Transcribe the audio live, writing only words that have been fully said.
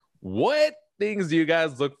what things do you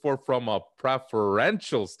guys look for from a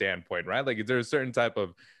preferential standpoint, right? Like, is there a certain type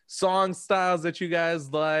of song styles that you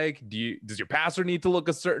guys like? Does your pastor need to look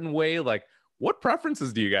a certain way? Like, what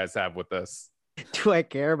preferences do you guys have with this? Do I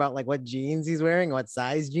care about like what jeans he's wearing, what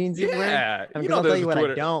size jeans he's wearing? Yeah, Because I'll tell there's you a what I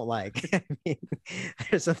Twitter. don't like. I mean,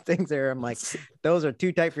 there's some things there I'm like, those are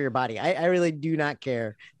too tight for your body. I really do not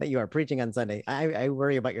care that you are preaching on Sunday. I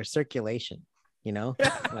worry about your circulation, you know,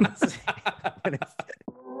 when it's, when it's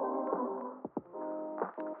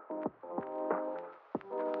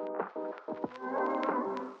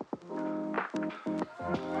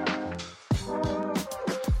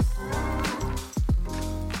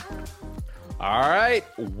All right,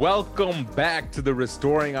 welcome back to the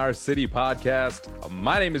Restoring Our City podcast.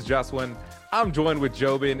 My name is Jocelyn. I'm joined with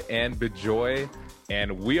Jobin and Bejoy,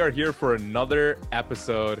 and we are here for another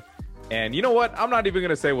episode. And you know what? I'm not even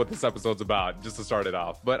going to say what this episode's about, just to start it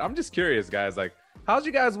off. But I'm just curious, guys. Like, how's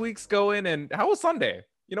you guys' weeks going, and how was Sunday?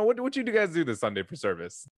 You know, what you guys do this Sunday for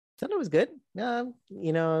service? Sunday was good.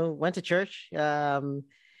 Went to church.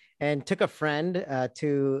 And took a friend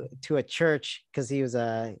to a church because he was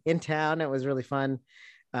in town. It was really fun.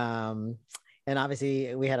 And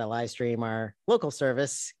obviously we had a live stream our local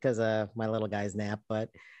service because of my little guy's nap,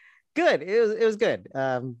 but good. It was good.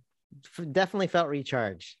 Definitely felt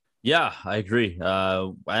recharged. Yeah, I agree.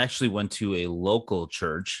 I actually went to a local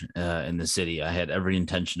church in the city. I had every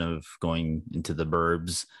intention of going into the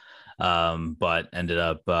burbs, but ended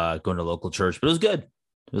up going to a local church. But it was good.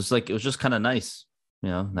 It was just kind of nice.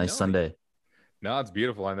 Nice Sunday. No, it's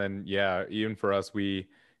beautiful. And then, yeah, even for us, we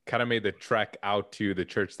kind of made the trek out to the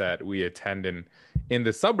church that we attend in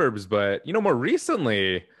the suburbs. But, more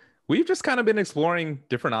recently, we've just kind of been exploring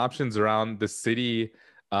different options around the city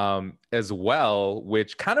as well,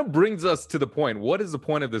 which kind of brings us to the point. What is the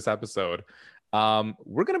point of this episode?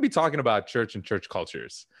 We're going to be talking about church and church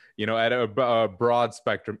cultures, at a broad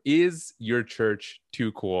spectrum. Is your church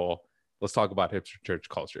too cool? Let's talk about hipster church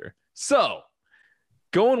culture. So,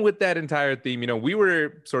 going with that entire theme, we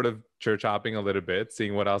were sort of church hopping a little bit,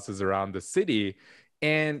 seeing what else is around the city.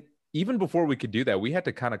 And even before we could do that, we had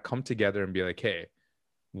to kind of come together and be like, hey,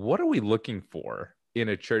 what are we looking for in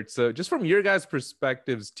a church? So just from your guys'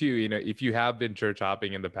 perspectives too, if you have been church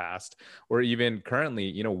hopping in the past or even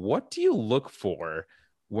currently, what do you look for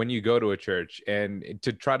when you go to a church and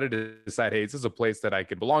to try to decide, hey, is this a place that I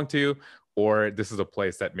could belong to, or this is a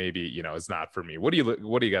place that maybe, is not for me? What are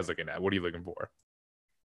you guys looking at? What are you looking for?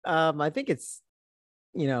 I think it's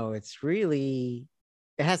really,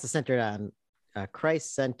 it has to center on a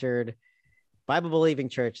Christ-centered, Bible-believing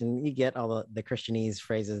church, and you get all the Christianese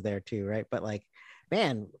phrases there too, right? But like,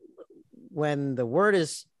 man, when the word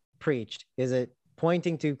is preached, is it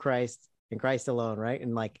pointing to Christ and Christ alone, right?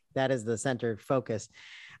 And like, that is the centered focus.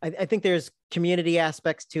 I think there's community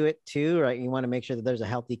aspects to it too, right? You want to make sure that there's a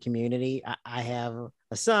healthy community. I have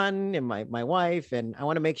a son and my wife, and I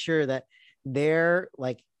want to make sure that they're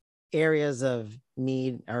like areas of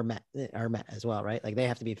need are met as well, right? Like they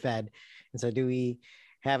have to be fed. And so do we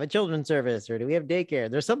have a children's service or do we have daycare?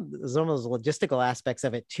 There's some of those logistical aspects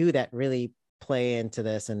of it too that really play into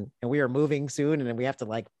this. And we are moving soon, and we have to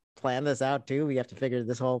like plan this out too. We have to figure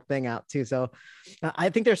this whole thing out too. So I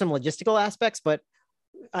think there's some logistical aspects, but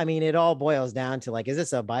I mean, it all boils down to like, is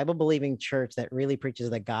this a Bible believing church that really preaches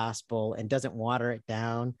the gospel and doesn't water it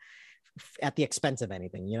down at the expense of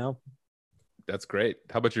anything, That's great.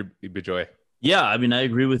 How about you, Bejoy? Yeah, I mean, I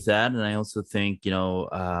agree with that. And I also think,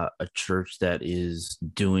 a church that is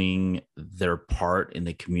doing their part in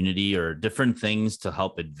the community or different things to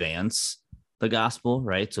help advance the gospel,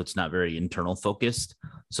 right? So it's not very internal focused.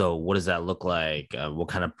 So what does that look like? What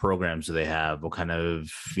kind of programs do they have? What kind of,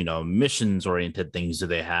 missions oriented things do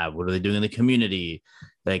they have? What are they doing in the community?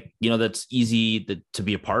 Like, that's easy to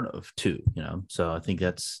be a part of too, So I think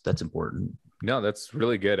that's important. No, that's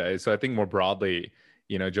really good. So I think more broadly,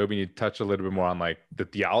 Joby, you touched a little bit more on like the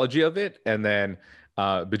theology of it. And then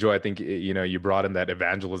Bejoy, I think, you brought in that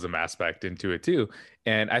evangelism aspect into it too.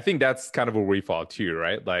 And I think that's kind of where we fall too,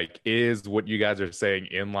 right? Like, is what you guys are saying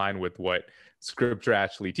in line with what scripture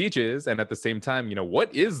actually teaches? And at the same time,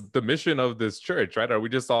 what is the mission of this church, right? Are we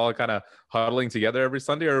just all kind of huddling together every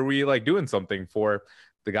Sunday, or are we like doing something for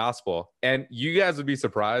the gospel? And you guys would be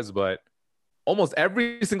surprised, but almost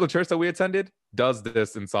every single church that we attended does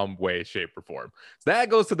this in some way, shape, or form. So that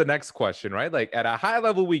goes to the next question, right? Like, at a high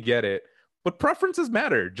level, we get it, but preferences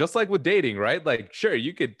matter, just like with dating, right? Like, sure,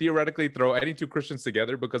 you could theoretically throw any two Christians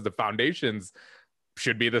together because the foundations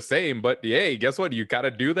should be the same. But hey, guess what? You got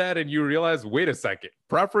to do that, and you realize, wait a second,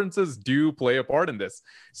 preferences do play a part in this.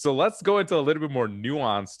 So let's go into a little bit more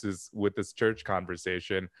nuance with this church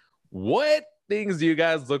conversation. What things do you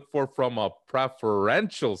guys look for from a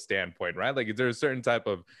preferential standpoint, right? Like, is there a certain type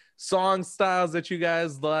of song styles that you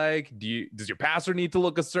guys like? Does your pastor need to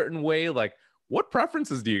look a certain way? Like, what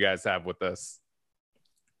preferences do you guys have with this?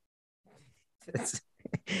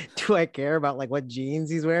 Do I care about like what jeans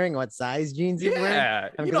he's wearing, what size jeans he's wearing? Yeah,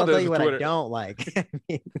 I mean, I'll tell you what I don't like. I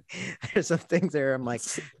mean, there's some things there I'm like,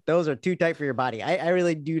 those are too tight for your body. I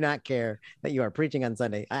really do not care that you are preaching on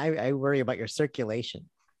Sunday. I worry about your circulation,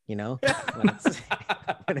 you know, when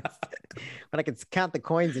I can count the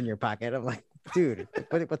coins in your pocket. I'm like, dude,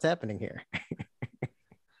 what's happening here?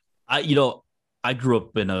 I grew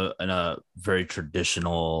up in a very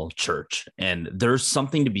traditional church, and there's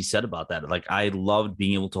something to be said about that. Like, I loved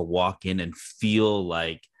being able to walk in and feel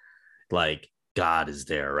like God is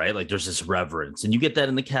there, right? Like, there's this reverence, and you get that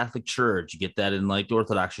in the Catholic Church, you get that in like the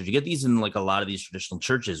Orthodox Church, you get these in like a lot of these traditional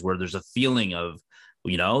churches where there's a feeling of,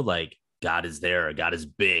 like God is there, God is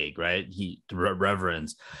big, right?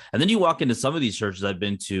 Reverence. And then you walk into some of these churches I've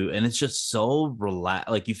been to, and it's just so relaxed.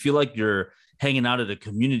 Like, you feel like you're hanging out at a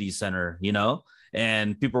community center,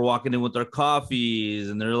 and people are walking in with their coffees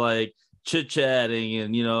and they're like chit-chatting,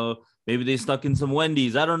 and maybe they snuck in some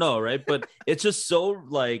Wendy's, I don't know, right? But it's just so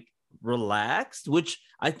like relaxed, which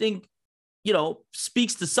I think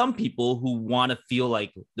speaks to some people who want to feel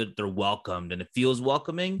like that they're welcomed and it feels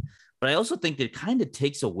welcoming. But I also think that it kind of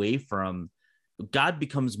takes away from, God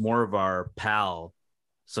becomes more of our pal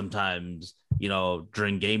sometimes,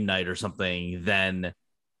 during game night or something, than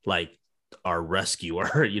like our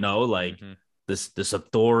rescuer, like this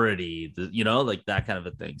authority, like that kind of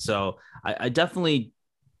a thing. So I definitely,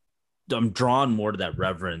 I'm drawn more to that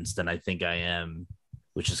reverence than I think I am,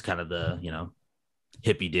 which is kind of the,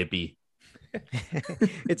 hippy dippy.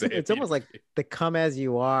 It's almost like the "come as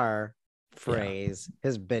you are" phrase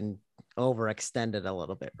has been overextended a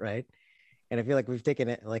little bit, right? And I feel like we've taken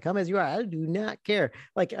it like, "come as you are." I do not care.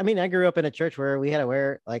 Like, I mean, I grew up in a church where we had to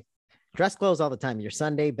wear like dress clothes all the time, your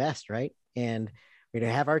Sunday best, right? And we'd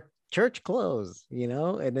have our church clothes,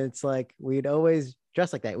 and it's like we'd always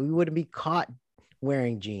dress like that. We wouldn't be caught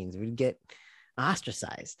wearing jeans. We'd get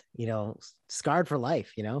ostracized, scarred for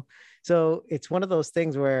life, So it's one of those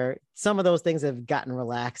things where some of those things have gotten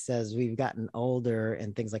relaxed as we've gotten older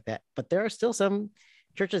and things like that. But there are still some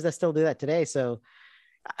churches that still do that today. So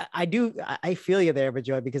I feel you there, but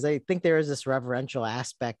Joy, because I think there is this reverential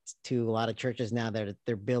aspect to a lot of churches now that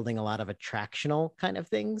they're building a lot of attractional kind of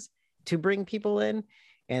things to bring people in.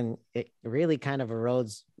 And it really kind of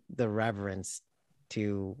erodes the reverence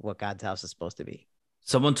to what God's house is supposed to be.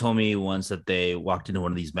 Someone told me once that they walked into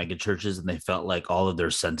one of these mega churches and they felt like all of their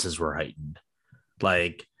senses were heightened.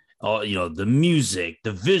 Like, the music,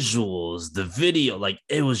 the visuals, the video, like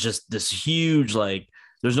it was just this huge, like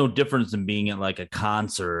there's no difference in being at like a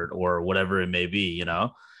concert or whatever it may be,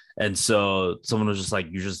 And so someone was just like,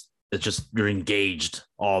 you're engaged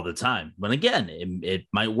all the time. But again, it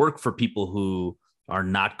might work for people who are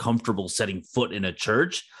not comfortable setting foot in a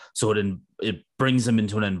church. So it brings them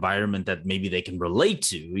into an environment that maybe they can relate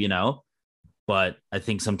to, But I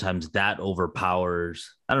think sometimes that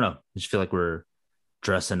overpowers. I don't know. I just feel like we're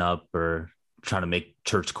dressing up or trying to make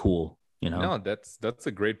church cool, No, that's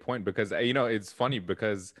a great point, because, it's funny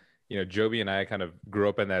because, Joby and I kind of grew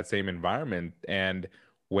up in that same environment. And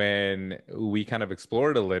when we kind of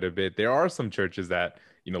explored a little bit, there are some churches that,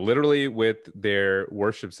 literally with their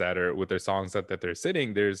worship set or with their song set that they're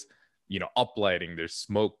sitting, there's, uplighting, there's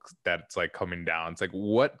smoke that's like coming down. It's like,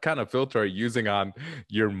 what kind of filter are you using on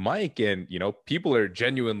your mic? And, people are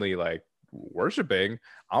genuinely like worshiping.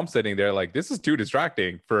 I'm sitting there like, this is too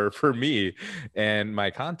distracting for me and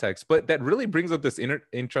my context. But that really brings up this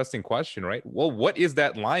interesting question, right? Well, what is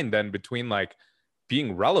that line then between like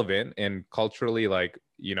being relevant and culturally, like,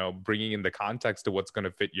 bringing in the context to what's going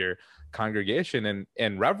to fit your congregation,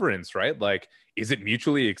 and reverence, right? Like, is it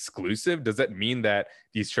mutually exclusive? Does that mean that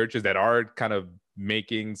these churches that are kind of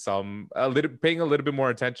making paying a little bit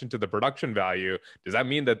more attention to the production value, does that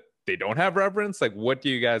mean that they don't have reverence? Like, what do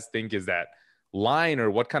you guys think is that line,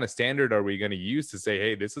 or what kind of standard are we going to use to say,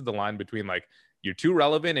 hey, this is the line between like you're too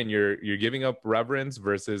relevant and you're giving up reverence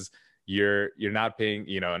versus you're not paying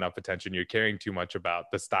enough attention, you're caring too much about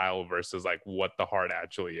the style versus like what the heart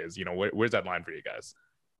actually is? Where's that line for you guys?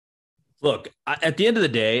 Look, at the end of the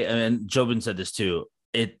day, and Jobin said this too,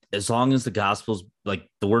 as long as the gospel's like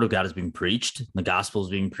the word of God is being preached, the gospel is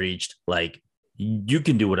being preached, like you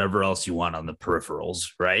can do whatever else you want on the peripherals,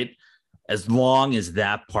 right? As long as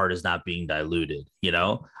that part is not being diluted,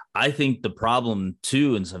 I think the problem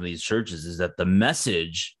too in some of these churches is that the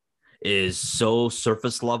message is so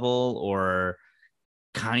surface level or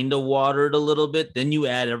kind of watered a little bit. Then you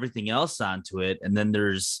add everything else onto it, and then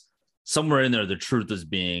there's somewhere in there, the truth is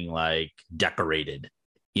being like decorated,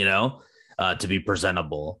 you know, to be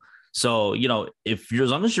presentable. So, you know, if you're,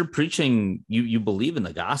 as long as you're preaching, you believe in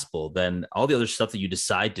the gospel, then all the other stuff that you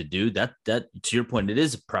decide to do, that to your point, it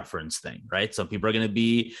is a preference thing, right? Some people are going to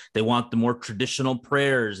be, they want the more traditional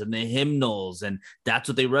prayers and the hymnals, and that's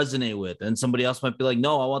what they resonate with. And somebody else might be like,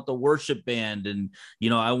 no, I want the worship band, and, you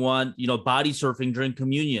know, I want, you know, body surfing during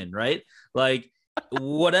communion, right? Like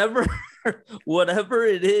whatever, whatever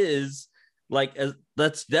it is, like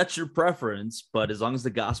that's your preference, but as long as the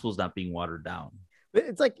gospel is not being watered down.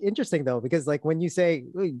 It's like interesting though, because like when you say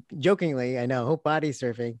jokingly, I know body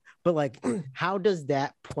surfing, but like how does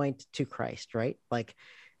that point to Christ, right? Like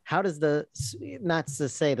how does the, not to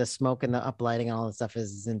say the smoke and the uplighting and all that stuff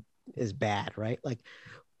is bad, right? Like,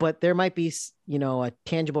 but there might be, you know, a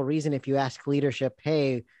tangible reason if you ask leadership,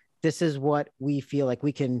 hey, this is what we feel like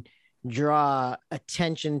we can draw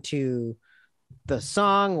attention to the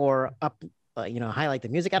song or up, you know, highlight the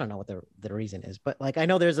music. I don't know what the reason is, but like I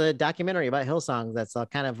know there's a documentary about Hillsong that's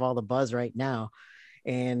kind of all the buzz right now,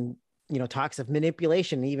 and you know, talks of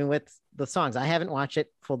manipulation even with the songs. I haven't watched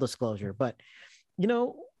it, full disclosure, but you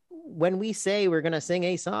know, when we say we're going to sing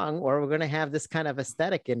a song or we're going to have this kind of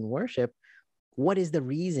aesthetic in worship, what is the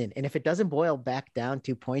reason? And if it doesn't boil back down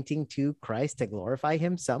to pointing to Christ to glorify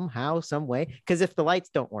him somehow, some way, because if the lights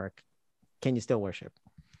don't work, can you still worship?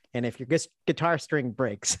 And if your guitar string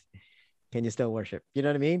breaks, can you still worship? You know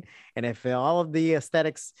what I mean? And if all of the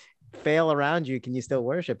aesthetics fail around you, can you still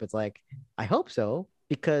worship? It's like, I hope so,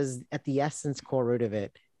 because at the essence, core root of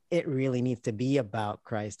it, it really needs to be about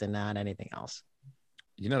Christ and not anything else.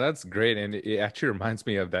 You know, that's great. And it actually reminds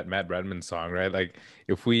me of that Matt Redman song, right? Like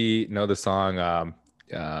if we know the song,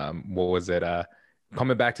 what was it?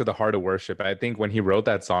 Coming Back to the Heart of Worship. I think when he wrote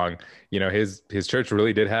that song, you know, his church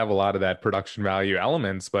really did have a lot of that production value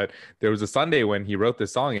elements, but there was a Sunday when he wrote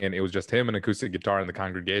this song and it was just him and acoustic guitar in the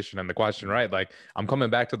congregation. And the question, right? Like, I'm coming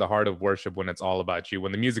back to the heart of worship when it's all about you,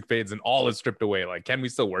 when the music fades and all is stripped away, like, can we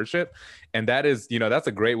still worship? And that is, you know, that's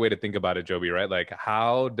a great way to think about it, Joby, right? Like,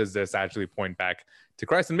 how does this actually point back to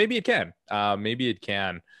Christ? And maybe it can, maybe it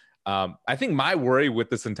can. I think my worry with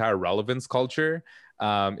this entire relevance culture,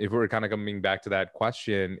 if we're kind of coming back to that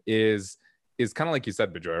question, is kind of like you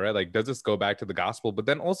said, Bejoy, right? Like, does this go back to the gospel? But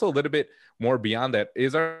then also a little bit more beyond that,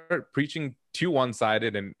 is our preaching too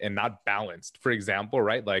one-sided and not balanced? For example,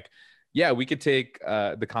 right? Like, yeah, we could take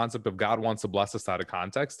the concept of God wants to bless us out of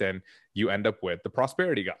context, and you end up with the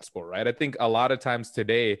prosperity gospel, right? I think a lot of times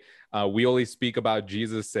today, we only speak about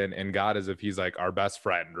Jesus and God as if he's like our best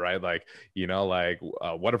friend, right? Like, you know, like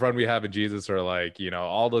what a friend we have in Jesus, or like, you know,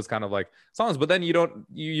 all those kind of like songs. But then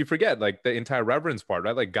you forget like the entire reverence part,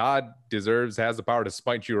 right? Like God has the power to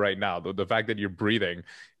smite you right now. The fact that you're breathing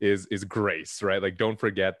is grace, right? Like, don't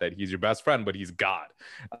forget that he's your best friend, but he's God.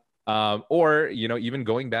 Or, you know, even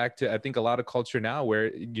going back to, I think a lot of culture now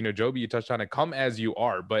where, you know, Joby, you touched on it, come as you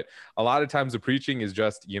are, but a lot of times the preaching is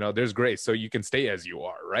just, you know, there's grace, so you can stay as you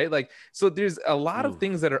are, right? Like, so there's a lot of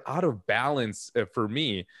things that are out of balance for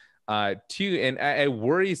me, too. And I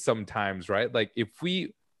worry sometimes, right? Like, if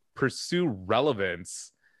we pursue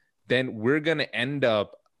relevance, then we're going to end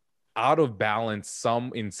up out of balance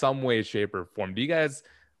in some way, shape, or form. Do you guys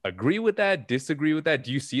agree with that? Disagree with that?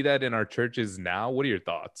 Do you see that in our churches now? What are your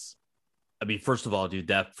thoughts? I mean, first of all, dude,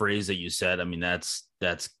 that phrase that you said, I mean, that's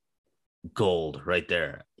gold right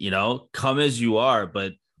there. You know, come as you are,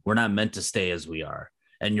 but we're not meant to stay as we are.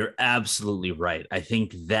 And you're absolutely right. I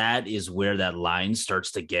think that is where that line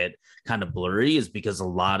starts to get kind of blurry, is because a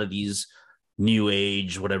lot of these new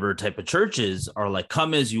age, whatever type of churches are like,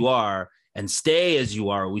 come as you are and stay as you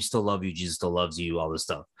are. We still love you. Jesus still loves you, all this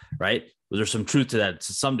stuff, right? There's some truth to that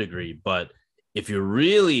to some degree. But if you're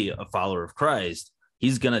really a follower of Christ,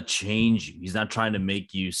 he's going to change you. He's not trying to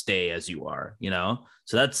make you stay as you are, you know?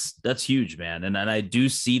 So that's huge, man. And I do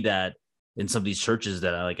see that in some of these churches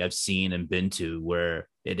that I've seen and been to, where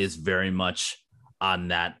it is very much on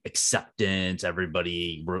that acceptance.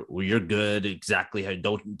 Everybody, you're good. Exactly.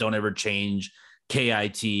 Don't ever change.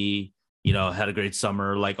 KIT, you know, had a great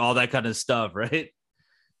summer, like all that kind of stuff. Right.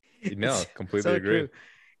 No, completely agree.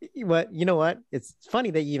 True. What, you know what? It's funny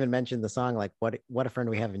that you even mentioned the song, like what a friend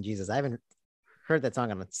we have in Jesus. I haven't heard that song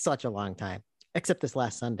in such a long time, except this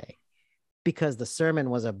last Sunday, because the sermon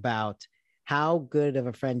was about how good of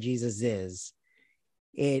a friend Jesus is,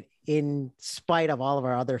 in spite of all of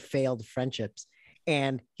our other failed friendships.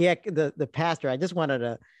 And the pastor, I just wanted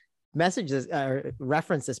to message this or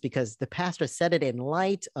reference this, because the pastor said it in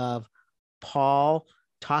light of Paul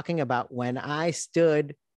talking about, when I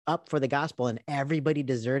stood up for the gospel and everybody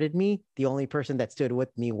deserted me, the only person that stood with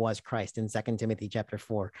me was Christ, in 2 Timothy chapter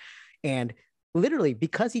 4. And literally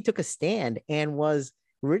because he took a stand and was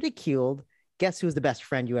ridiculed, guess who's the best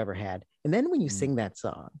friend you ever had? And then when you sing that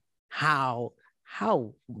song, how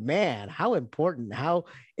important, how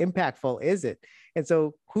impactful is it? And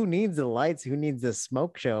so who needs the lights? Who needs the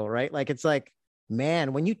smoke show, right? Like, it's like,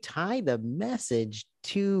 man, when you tie the message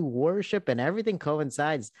to worship and everything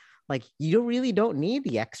coincides, like you really don't need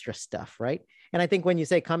the extra stuff, right? And I think when you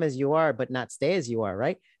say come as you are, but not stay as you are,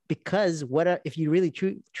 right? Because if you really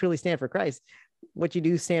truly stand for Christ, what you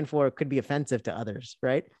do stand for could be offensive to others,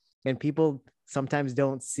 right? And people sometimes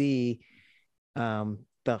don't see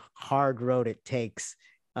the hard road it takes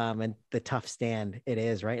and the tough stand it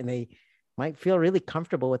is, right? And they might feel really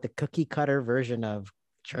comfortable with the cookie cutter version of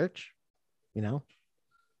church, you know?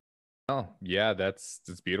 Oh, yeah, that's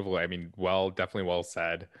beautiful. I mean, definitely well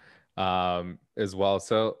said as well.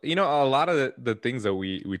 So, a lot of the things that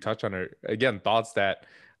we touch on are, again, thoughts that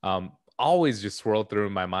always just swirl through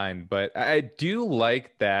my mind. But I do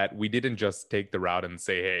like that we didn't just take the route and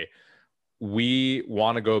say, hey, we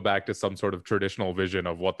want to go back to some sort of traditional vision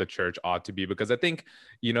of what the church ought to be, because I think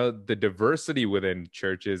the diversity within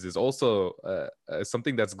churches is also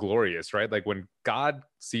something that's glorious, right? Like when God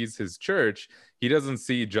sees his church, he doesn't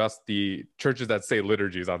see just the churches that say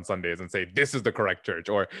liturgies on Sundays and say this is the correct church,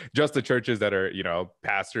 or just the churches that are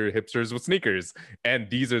pastor hipsters with sneakers and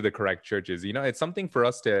these are the correct churches. It's something for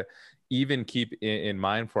us to even keep in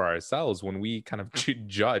mind for ourselves when we kind of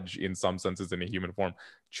judge, in some senses, in a human form,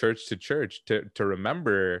 church to church, to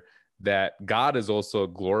remember that God is also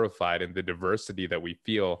glorified in the diversity that we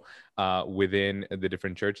feel within the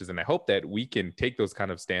different churches. And I hope that we can take those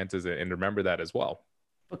kind of stances and remember that as well.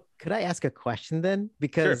 But could I ask a question then?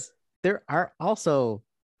 Because Sure. there are also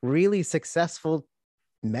really successful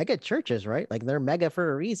mega churches, right? Like they're mega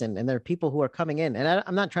for a reason, and there are people who are coming in. And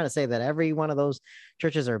I'm not trying to say that every one of those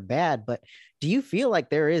churches are bad, but do you feel like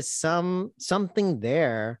there is something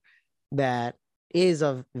there that is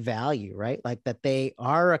of value, right? Like that they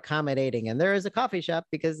are accommodating, and there is a coffee shop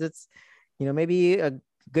because it's, maybe a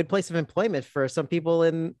good place of employment for some people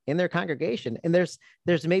in their congregation, and there's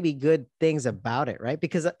maybe good things about it, right?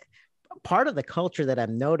 Because part of the culture that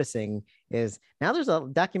I'm noticing is now there's a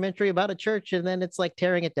documentary about a church and then it's like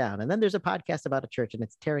tearing it down. And then there's a podcast about a church and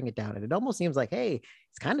it's tearing it down. And it almost seems like, hey,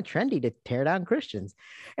 it's kind of trendy to tear down Christians.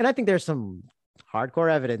 And I think there's some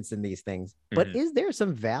hardcore evidence in these things, but is there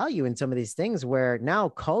some value in some of these things where now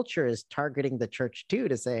culture is targeting the church too,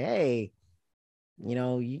 to say, hey,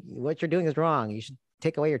 what you're doing is wrong. You should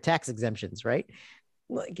take away your tax exemptions, right?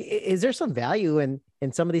 Like, is there some value in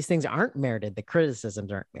some of these things aren't merited? The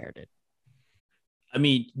criticisms aren't merited. I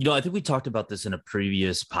mean, I think we talked about this in a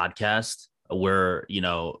previous podcast where,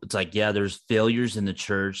 it's like, yeah, there's failures in the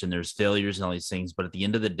church and there's failures in all these things. But at the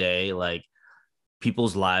end of the day, like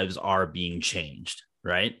people's lives are being changed,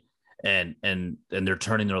 right? And they're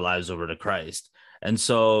turning their lives over to Christ. And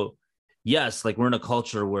so, yes, like we're in a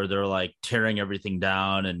culture where they're like tearing everything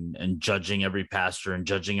down and judging every pastor and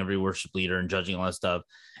judging every worship leader and judging all that stuff.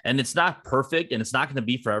 And it's not perfect and it's not going to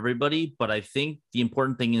be for everybody. But I think the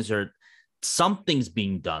important thing is something's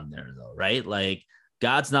being done there though, right? Like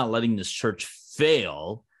God's not letting this church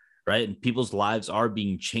fail, right? And people's lives are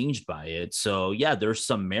being changed by it. So yeah, there's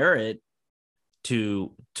some merit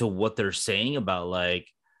to what they're saying about like,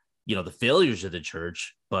 the failures of the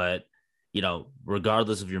church, but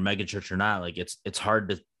regardless of your mega church or not, like it's hard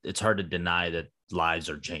to deny that lives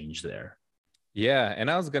are changed there. Yeah. And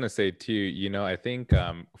I was going to say too, I think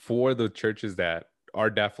for the churches that are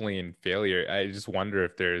definitely in failure, I just wonder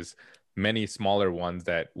if there's many smaller ones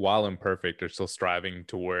that, while imperfect, are still striving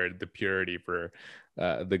toward the purity for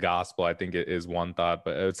the gospel. I think it is one thought,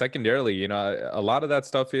 but secondarily, a lot of that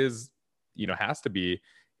stuff is, has to be,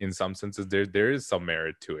 in some senses, there is some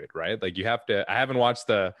merit to it, right? Like I haven't watched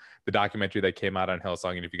the documentary that came out on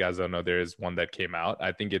Hillsong, and if you guys don't know, there is one that came out.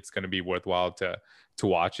 I think it's going to be worthwhile to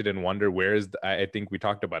watch it and wonder I think we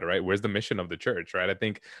talked about it, right? Where's the mission of the church, right? I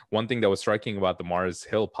think one thing that was striking about the Mars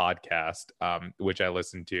Hill podcast, which I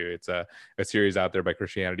listened to, it's a series out there by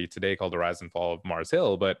Christianity Today called The Rise and Fall of Mars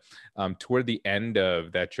Hill. But toward the end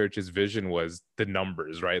of that church's vision was the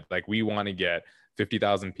numbers, right? Like we want to get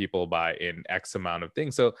 50,000 people by in X amount of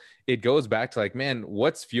things. So it goes back to like, man,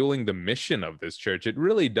 what's fueling the mission of this church? It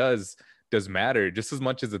really does matter just as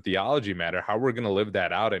much as the theology matter. How we're going to live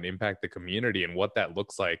that out and impact the community and what that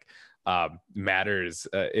looks like matters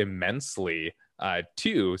immensely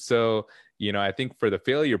too. So, I think for the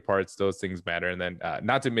failure parts, those things matter. And then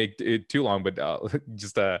not to make it too long, but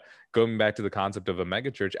just going back to the concept of a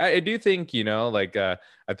megachurch, I do think,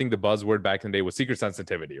 I think the buzzword back in the day was seeker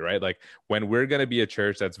sensitivity, right? Like when we're going to be a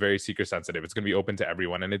church that's very seeker sensitive, it's going to be open to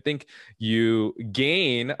everyone. And I think you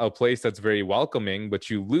gain a place that's very welcoming, but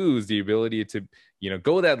you lose the ability to,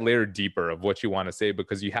 go that layer deeper of what you want to say,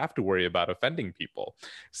 because you have to worry about offending people.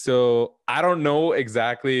 So I don't know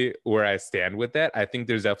exactly where I stand with that. I think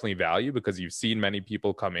there's definitely value, because you've seen many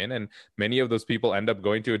people come in, and many of those people end up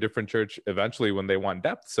going to a different church eventually when they want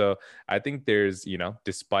depth. So I think there's,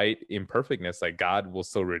 despite imperfectness, like God will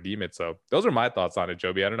still redeem it. So those are my thoughts on it,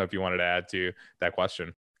 Joby. I don't know if you wanted to add to that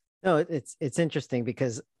question. No, it's interesting,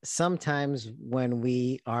 because sometimes when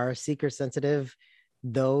we are seeker sensitive,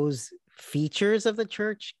 those features of the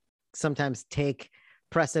church sometimes take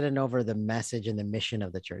precedent over the message and the mission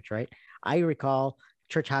of the church, right? I recall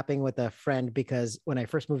church hopping with a friend, because when I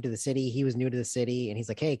first moved to the city, he was new to the city, and he's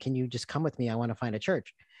like, hey, can you just come with me? I want to find a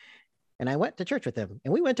church. And I went to church with him,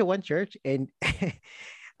 and we went to one church, and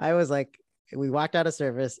I was like, we walked out of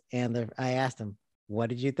service, and I asked him, what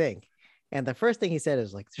did you think? And the first thing he said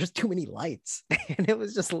is like, there's too many lights. And it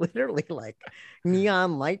was just literally like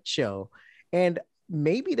neon light show. And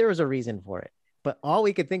maybe there was a reason for it, but all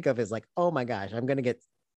we could think of is like, oh my gosh, I'm going to get,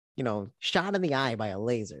 shot in the eye by a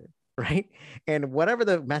laser. Right. And whatever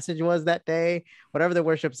the message was that day, whatever the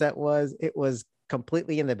worship set was, it was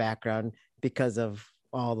completely in the background because of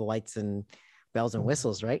all the lights and bells and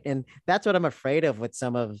whistles. Right. And that's what I'm afraid of with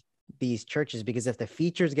some of these churches, because if the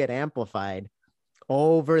features get amplified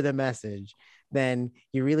over the message, then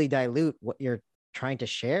you really dilute what you're trying to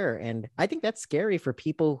share. And I think that's scary for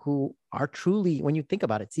people who are truly, when you think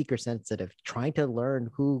about it, seeker sensitive, trying to learn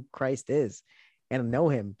who Christ is and know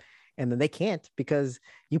him. And then they can't, because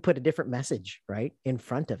you put a different message right in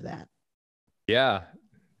front of that. Yeah,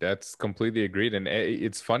 that's completely agreed. And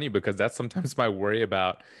it's funny, because that's sometimes my worry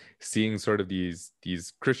about seeing sort of these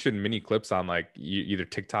Christian mini clips on like either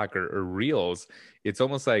TikTok or Reels. It's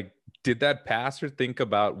almost like, did that pastor think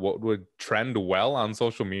about what would trend well on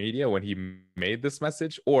social media when he made this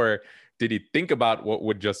message? Or did he think about what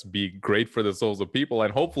would just be great for the souls of people,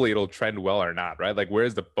 and hopefully it'll trend well or not, right? Like,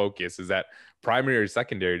 where's the focus? Is that primary or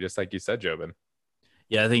secondary, just like you said, Jobin?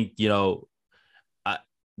 Yeah, I think,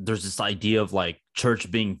 there's this idea of like church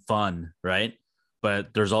being fun, right?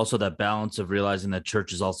 But there's also that balance of realizing that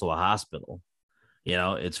church is also a hospital.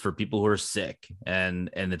 It's for people who are sick, and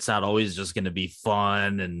it's not always just going to be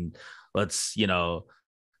fun and let's,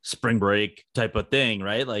 spring break type of thing,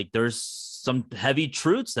 right? Like there's some heavy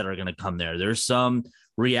truths that are going to come there. There's some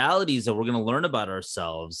realities that we're going to learn about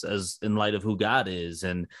ourselves as in light of who God is.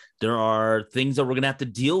 And there are things that we're going to have to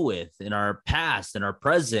deal with in our past and our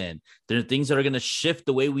present. There are things that are going to shift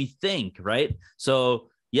the way we think, right? So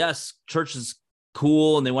yes, church is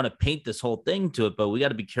cool and they want to paint this whole thing to it, but we got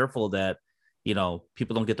to be careful that,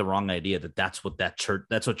 people don't get the wrong idea that that's what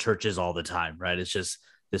church is all the time, right? It's just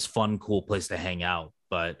this fun, cool place to hang out,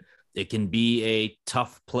 but it can be a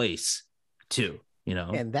tough place too,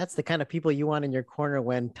 And that's the kind of people you want in your corner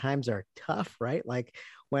when times are tough, right? Like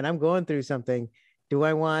when I'm going through something, do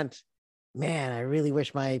I want, man, I really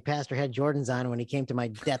wish my pastor had Jordans on when he came to my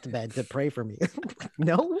deathbed to pray for me.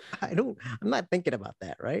 No, I don't. I'm not thinking about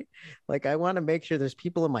that, right? Like I want to make sure there's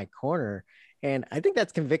people in my corner. And I think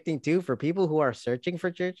that's convicting too for people who are searching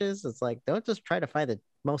for churches. It's like, don't just try to find the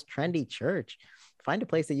most trendy church. Find a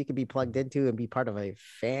place that you can be plugged into and be part of a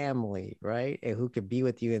family, right? And who could be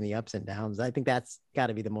with you in the ups and downs. I think that's got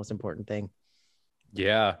to be the most important thing.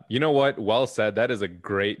 Yeah. You know what? Well said. That is a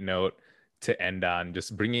great note to end on,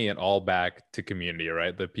 just bringing it all back to community,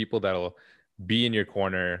 right? The people that'll be in your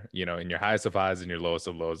corner, in your highest of highs and your lowest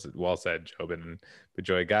of lows. Well said, Jobin and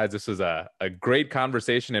Bejoy. Guys, this was a great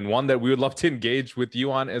conversation, and one that we would love to engage with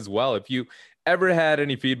you on as well. If you ever had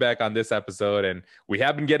any feedback on this episode, and we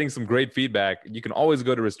have been getting some great feedback, you can always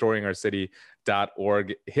go to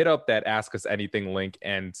restoringourcity.org, hit up that Ask Us Anything link,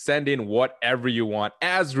 and send in whatever you want,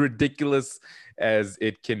 as ridiculous as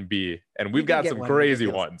it can be. And we've got some crazy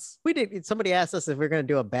ones. We did. Somebody asked us if we're going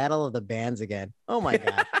to do a battle of the bands again. Oh my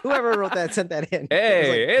God. Whoever wrote that sent that in.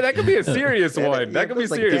 Hey, that could be a serious one. That could be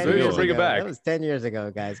serious. Maybe we'll bring it back. That was 10 years ago,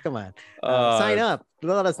 guys. Come on. Sign up.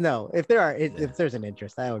 Let us know if there's an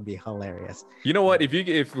interest. That would be hilarious. You know what?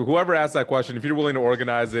 If whoever asked that question, if you're willing to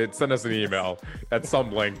organize it, send us an email at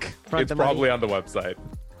some link. It's probably on the website.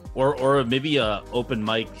 Or maybe a open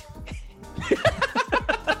mic.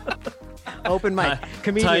 Open mic.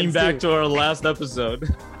 Comedians tying back to our last episode.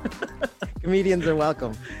 Comedians are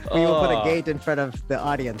welcome. We will put a gate in front of the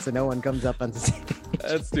audience so no one comes up on stage.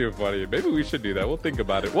 That's too funny. Maybe we should do that. We'll think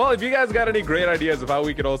about it. Well, if you guys got any great ideas of how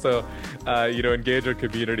we could also, engage our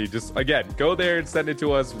community, just again, go there and send it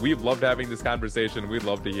to us. We've loved having this conversation. We'd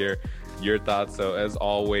love to hear your thoughts. So as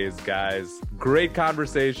always, guys, great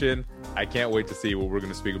conversation. I can't wait to see what we're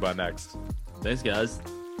going to speak about next. Thanks, guys.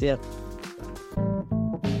 See ya.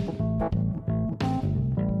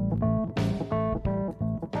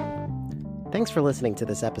 Thanks for listening to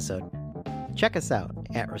this episode. Check us out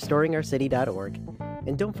at restoringourcity.org,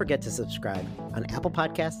 and don't forget to subscribe on Apple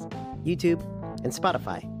Podcasts, YouTube, and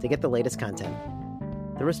Spotify to get the latest content.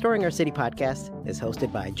 The Restoring Our City podcast is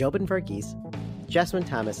hosted by Jobin Verghese, Jeswyn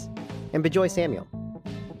Thomas, and Bejoy Samuel.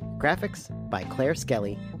 Graphics by Claire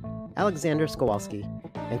Skelly, Alexander Skowalski,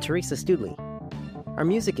 and Teresa Studley. Our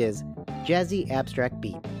music is Jazzy Abstract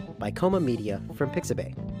Beat by Coma Media from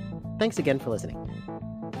Pixabay. Thanks again for listening.